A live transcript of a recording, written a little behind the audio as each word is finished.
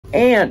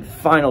And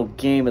final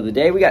game of the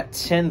day, we got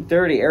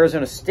 10:30,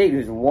 Arizona State,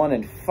 who's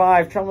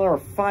 1-5, traveling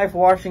number 5,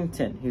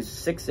 Washington, who's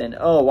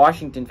 6-0.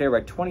 Washington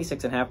favored by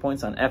 26.5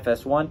 points on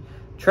FS1.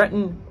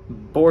 Trenton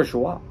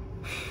Bourgeois,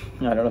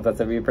 I don't know if that's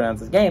how you pronounce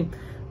his game,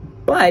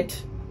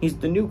 but he's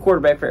the new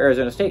quarterback for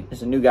Arizona State.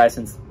 He's a new guy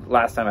since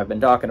last time I've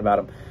been talking about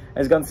him.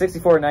 Has gone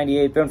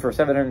 64-98, thrown for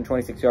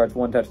 726 yards,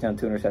 1 touchdown,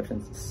 2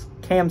 interceptions.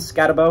 Cam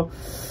Scatabo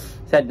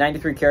has had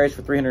 93 carries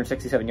for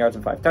 367 yards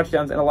and 5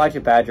 touchdowns, and Elijah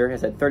Badger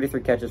has had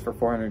 33 catches for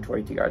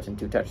 422 yards and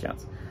 2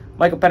 touchdowns.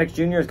 Michael Penix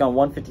Jr. has gone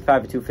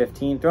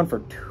 155-215, thrown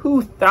for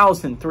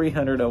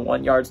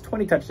 2,301 yards,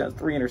 20 touchdowns,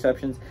 3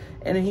 interceptions,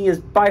 and he is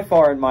by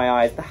far, in my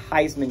eyes, the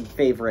Heisman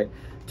favorite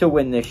to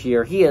win this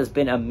year. He has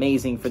been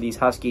amazing for these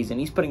Huskies, and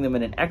he's putting them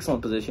in an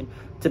excellent position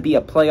to be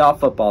a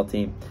playoff football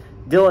team.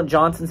 Dylan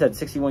Johnson's had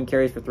 61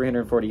 carries for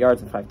 340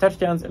 yards and 5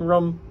 touchdowns, and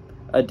Rome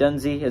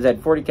Adunzi has had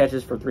 40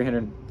 catches for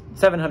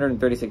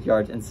 736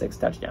 yards and 6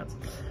 touchdowns.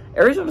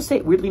 Arizona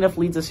State, weirdly enough,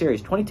 leads the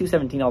series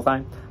 22-17 all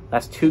time.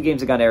 Last 2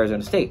 games have gone to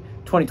Arizona State,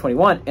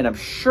 2021, and I'm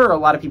sure a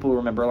lot of people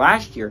remember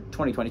last year,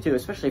 2022,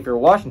 especially if you're a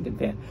Washington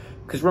fan,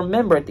 because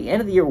remember, at the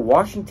end of the year,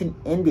 Washington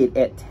ended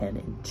at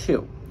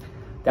 10-2.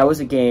 That was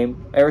a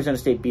game, Arizona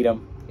State beat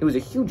them. It was a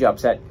huge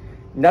upset.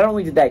 Not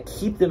only did that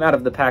keep them out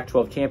of the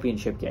Pac-12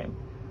 championship game,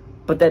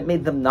 but that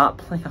made them not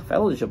playoff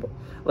eligible.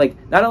 Like,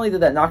 not only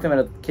did that knock them out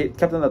of, kept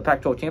them in the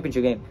Pac-12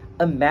 championship game,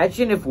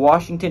 imagine if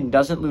Washington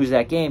doesn't lose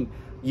that game,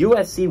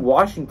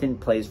 USC-Washington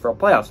plays for a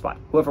playoff spot.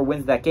 Whoever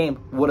wins that game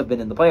would have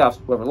been in the playoffs.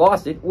 Whoever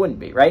lost it wouldn't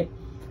be, right?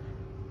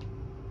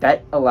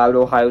 That allowed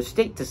Ohio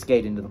State to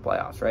skate into the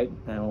playoffs, right?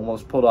 And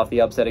almost pulled off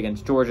the upset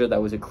against Georgia.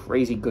 That was a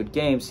crazy good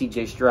game.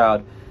 C.J.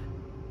 Stroud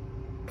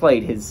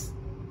played his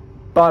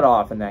butt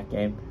off in that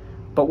game.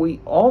 But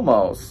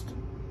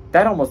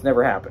that almost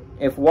never happened.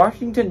 If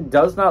Washington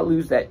does not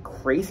lose that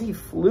crazy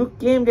fluke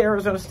game to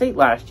Arizona State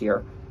last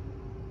year,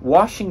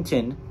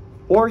 Washington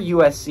or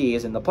USC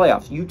is in the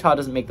playoffs. Utah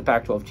doesn't make the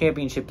Pac-12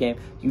 championship game.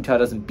 Utah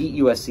doesn't beat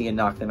USC and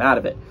knock them out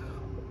of it.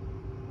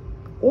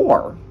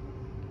 Or,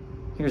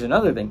 here's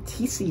another thing,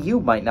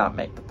 TCU might not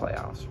make the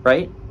playoffs,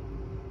 right?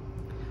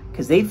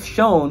 Because they've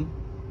shown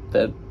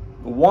the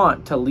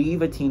want to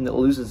leave a team that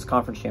loses the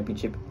conference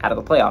championship out of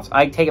the playoffs.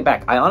 I take it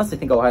back. I honestly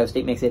think Ohio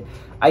State makes it.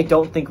 I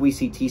don't think we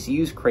see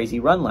TCU's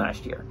crazy run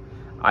last year.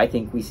 I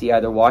think we see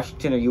either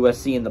Washington or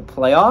USC in the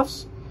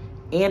playoffs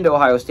and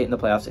Ohio State in the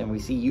playoffs, and we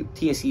see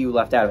TCU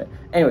left out of it.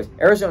 Anyways,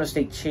 Arizona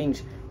State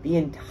changed the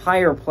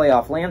entire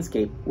playoff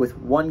landscape with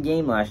 1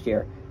 game last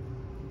year.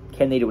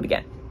 Can they do it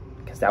again?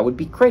 Because that would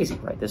be crazy,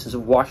 right? This is a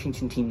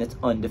Washington team that's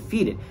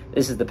undefeated.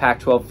 This is the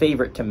Pac-12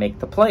 favorite to make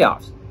the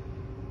playoffs.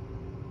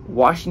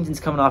 Washington's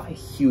coming off a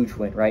huge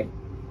win, right?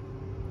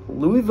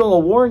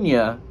 Louisville,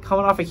 Warnia,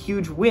 coming off a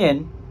huge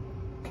win,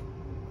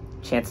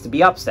 chance to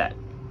be upset.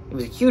 It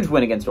was a huge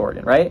win against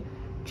Oregon, right?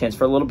 Chance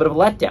for a little bit of a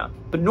letdown.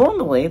 But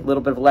normally, a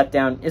little bit of a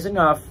letdown is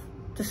enough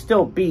to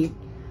still beat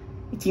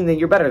a team that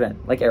you're better than,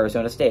 like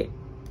Arizona State.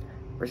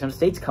 Arizona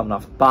State's coming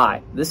off a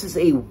bye. This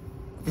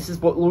is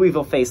what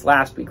Louisville faced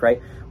last week,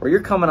 right? Where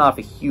you're coming off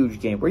a huge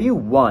game, where you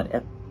won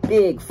a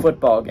big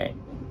football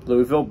game.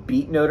 Louisville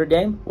beat Notre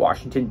Dame.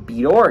 Washington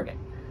beat Oregon.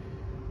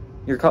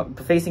 You're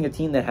facing a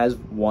team that has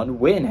 1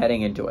 win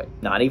heading into it.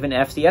 Not even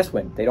an FCS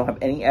win. They don't have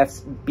any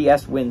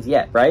FBS wins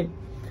yet, right?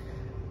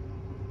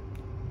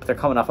 But they're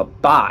coming off a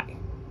bye.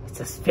 It's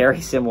a very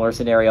similar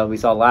scenario we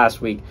saw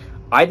last week.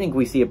 I think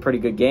we see a pretty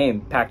good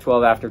game,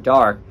 Pac-12 after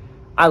dark.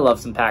 I love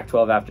some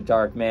Pac-12 after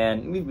dark,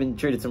 man. We've been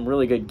treated some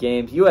really good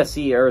games.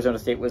 USC, Arizona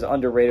State was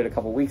underrated a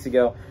couple weeks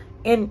ago.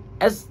 And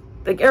as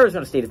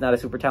Arizona State is not a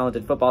super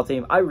talented football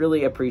team, I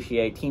really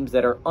appreciate teams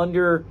that are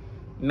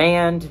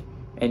undermanned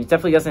and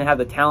definitely doesn't have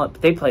the talent,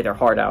 but they play their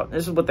heart out.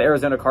 This is what the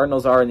Arizona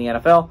Cardinals are in the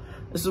NFL.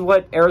 This is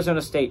what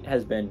Arizona State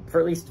has been,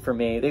 for at least for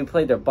me. They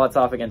played their butts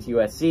off against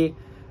USC.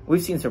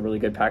 We've seen some really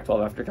good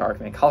Pac-12 after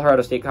dark, man.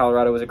 Colorado State,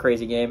 Colorado was a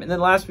crazy game. And then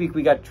last week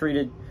we got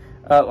treated,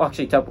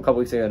 actually a couple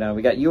weeks ago now,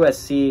 we got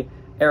USC,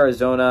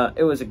 Arizona.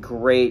 It was a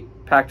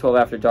great Pac-12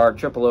 after dark,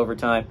 triple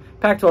overtime.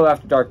 Pac-12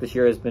 after dark this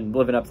year has been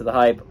living up to the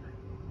hype.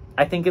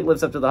 I think it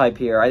lives up to the hype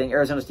here. I think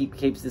Arizona State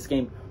keeps this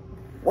game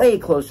way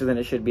closer than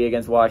it should be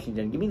against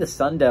Washington. Give me the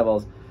Sun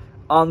Devils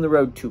on the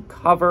road to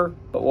cover,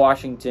 but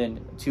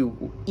Washington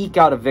to eke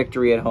out a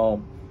victory at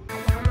home.